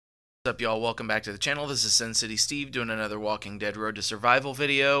What's up, y'all? Welcome back to the channel. This is Sin City Steve doing another Walking Dead Road to Survival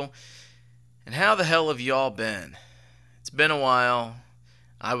video. And how the hell have y'all been? It's been a while.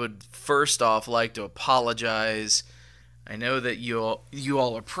 I would first off like to apologize. I know that you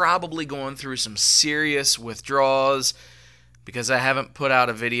all are probably going through some serious withdrawals because I haven't put out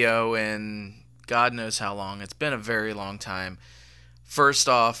a video in God knows how long. It's been a very long time. First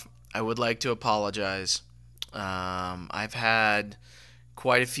off, I would like to apologize. I've had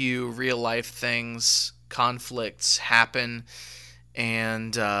quite a few real life things, conflicts happen,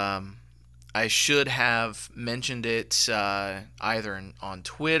 and I should have mentioned it either on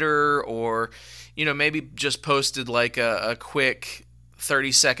Twitter or, maybe just posted like a quick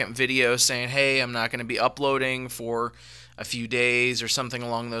 30-second video saying, hey, I'm not going to be uploading for a few days or something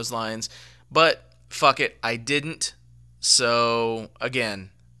along those lines. But fuck it, I didn't. So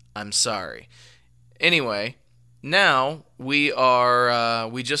again, I'm sorry. Anyway, now we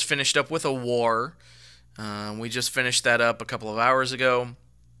just finished up with a war. We just finished that up a couple of hours ago.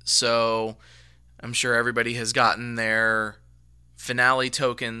 So I'm sure everybody has gotten their finale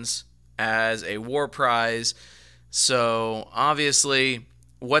tokens as a war prize. So obviously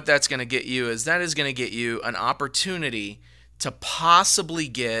what that's going to get you is that is going to get you an opportunity to possibly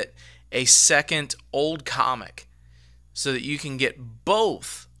get a second old comic so that you can get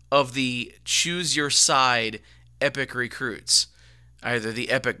both of the choose your side epic recruits, either the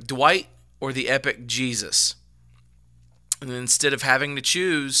epic Dwight or the epic Jesus. And instead of having to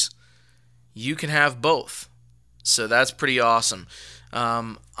choose, you can have both. So that's pretty awesome.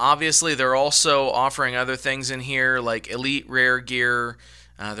 Obviously, they're also offering other things in here like elite rare gear.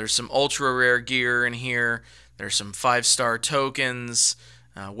 There's some ultra rare gear in here. There's some 5-star tokens,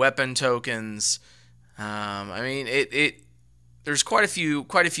 weapon tokens. There's quite a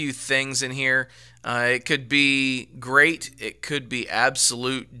few things in here. It could be great. It could be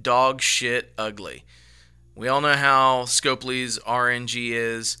absolute dog shit ugly. We all know how Scopely's RNG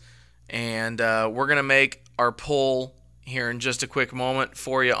is, and we're going to make our poll here in just a quick moment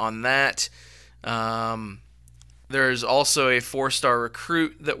for you on that. There's also a 4-star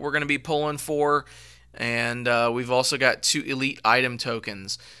recruit that we're going to be pulling for, and we've also got 2 elite item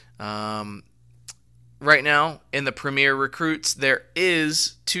tokens. Right now, in the Premier Recruits, there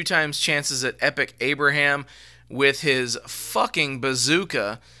is 2 times chances at Epic Abraham with his fucking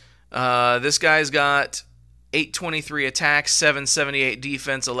bazooka. This guy's got 823 attack, 778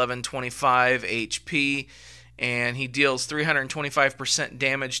 defense, 1125 HP, and he deals 325%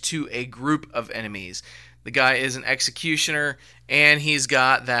 damage to a group of enemies. The guy is an executioner, and he's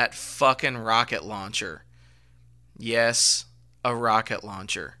got that fucking rocket launcher. Yes, a rocket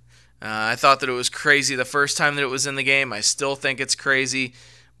launcher. I thought that it was crazy the first time that it was in the game. I still think it's crazy.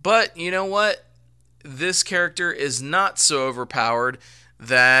 But you know what? This character is not so overpowered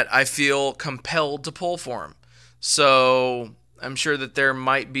that I feel compelled to pull for him. So I'm sure that there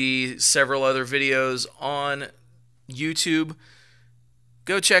might be several other videos on YouTube.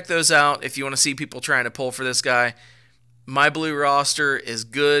 Go check those out if you want to see people trying to pull for this guy. My blue roster is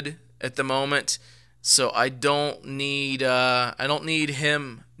good at the moment, so I don't need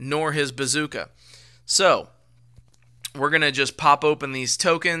him nor his bazooka. So we're gonna just pop open these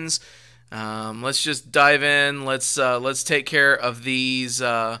tokens. Let's just dive in. Let's take care of these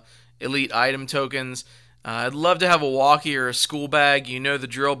elite item tokens. I'd love to have a walkie or a school bag. You know the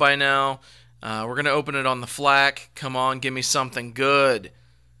drill by now. We're gonna open it on the flak. Come on, give me something good.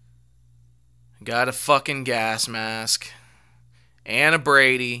 Got a fucking gas mask and a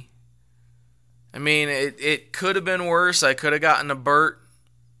Brady. I mean, it could have been worse. I could have gotten a Burt.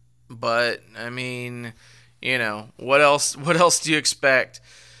 But I mean, what else do you expect?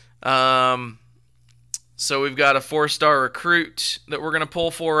 So we've got a 4-star recruit that we're gonna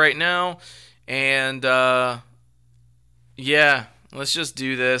pull for right now, and yeah, let's just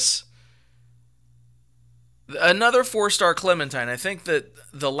do this. Another 4-star Clementine. I think that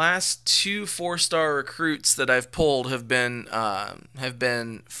the last 2 4-star recruits that I've pulled have been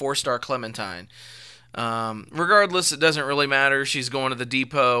 4-star Clementine. Regardless, it doesn't really matter. She's going to the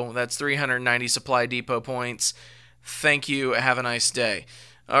depot. That's 390 supply depot points. Thank you. Have a nice day.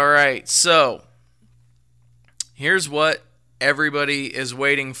 Alright, so here's what everybody is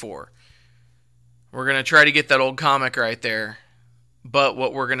waiting for. We're going to try to get that old comic right there. But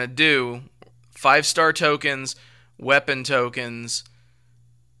what we're going to do, 5-star tokens, weapon tokens,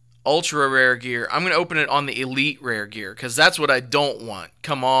 ultra rare gear. I'm going to open it on the elite rare gear because that's what I don't want.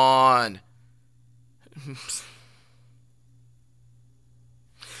 Come on.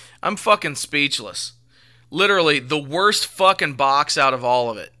 I'm fucking speechless. Literally the worst fucking box out of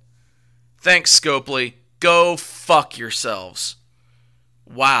all of it. Thanks, Scopely. Go fuck yourselves.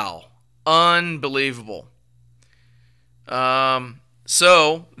 Wow. Unbelievable.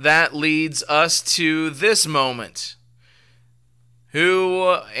 So that leads us to this moment.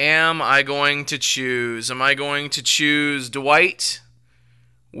 Who am I going to choose? Am I going to choose Dwight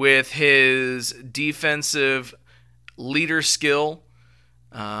with his defensive leader skill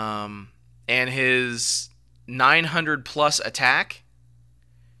and his 900 plus attack?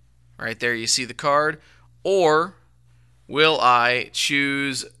 Right there you see the card. Or will I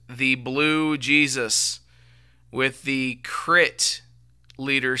choose the blue Jesus with the crit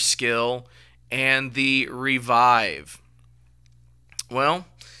leader skill and the revive? Well,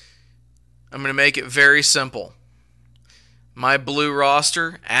 I'm going to make it very simple. My blue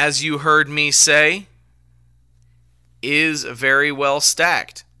roster, as you heard me say, is very well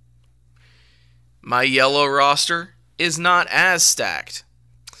stacked. My yellow roster is not as stacked,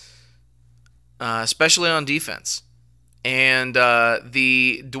 especially on defense. And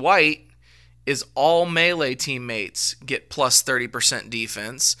the Dwight is all melee teammates get plus 30%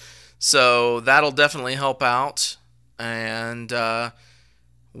 defense, so that'll definitely help out. And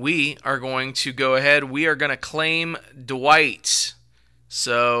we are going to go ahead. We are going to claim Dwight.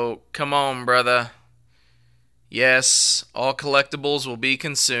 So come on, brother. Yes, all collectibles will be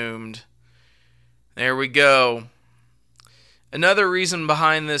consumed. There we go. Another reason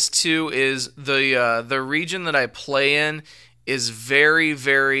behind this too is the region that I play in is very,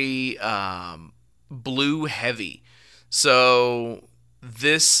 very blue heavy. So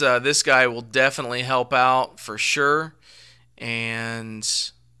this guy will definitely help out for sure. And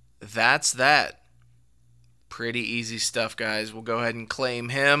that's that. Pretty easy stuff, guys. We'll go ahead and claim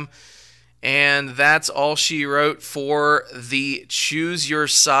him. And that's all she wrote for the Choose Your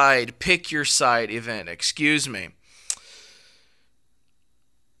Side, Pick Your Side event. Excuse me.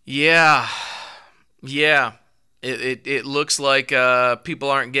 Yeah. It looks like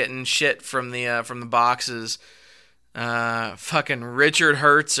people aren't getting shit from the boxes. Fucking Richard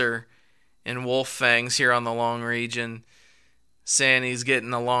Hertzer and Wolf Fangs here on the long region. Sandy's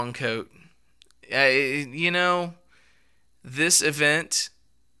getting a long coat. You know, this event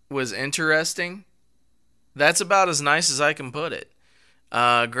was interesting. That's about as nice as I can put it.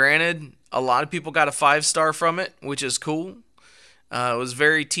 Granted, a lot of people got a 5-star from it, which is cool. It was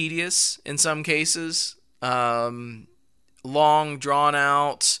very tedious in some cases. Long, drawn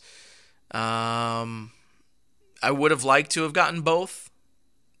out. I would have liked to have gotten both.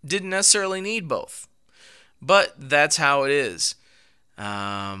 Didn't necessarily need both. But that's how it is.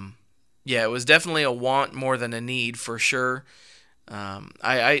 Yeah, it was definitely a want more than a need for sure.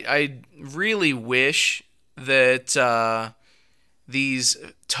 I really wish that these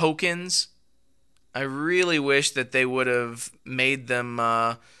tokens, I really wish that they would have made them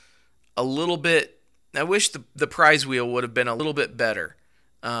a little bit. I wish the prize wheel would have been a little bit better.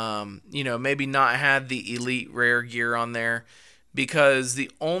 You know, maybe not had the elite rare gear on there, because the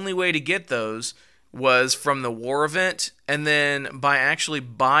only way to get those was from the war event and then by actually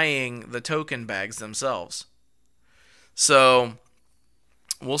buying the token bags themselves. So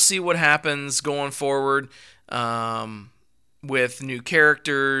we'll see what happens going forward with new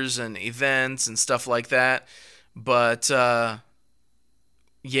characters and events and stuff like that. But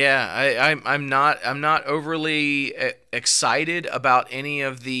yeah, I'm not overly excited about any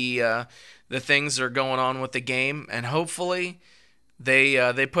of the things that are going on with the game, and hopefully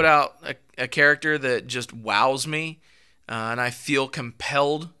they put out a character that just wows me, and I feel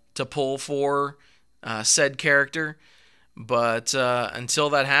compelled to pull for said character. But until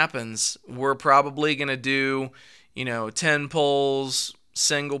that happens, we're probably gonna do, 10 pulls,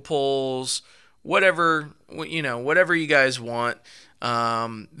 single pulls, whatever you guys want.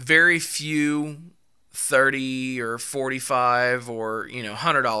 Very few 30 or 45 or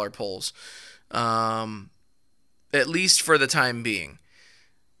 $100 pulls, at least for the time being.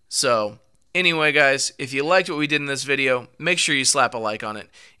 So anyway, guys, if you liked what we did in this video, make sure you slap a like on it.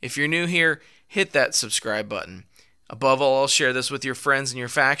 If you're new here, hit that subscribe button. Above all, share this with your friends and your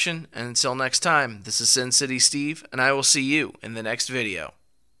faction. And until next time, this is Sin City Steve, and I will see you in the next video.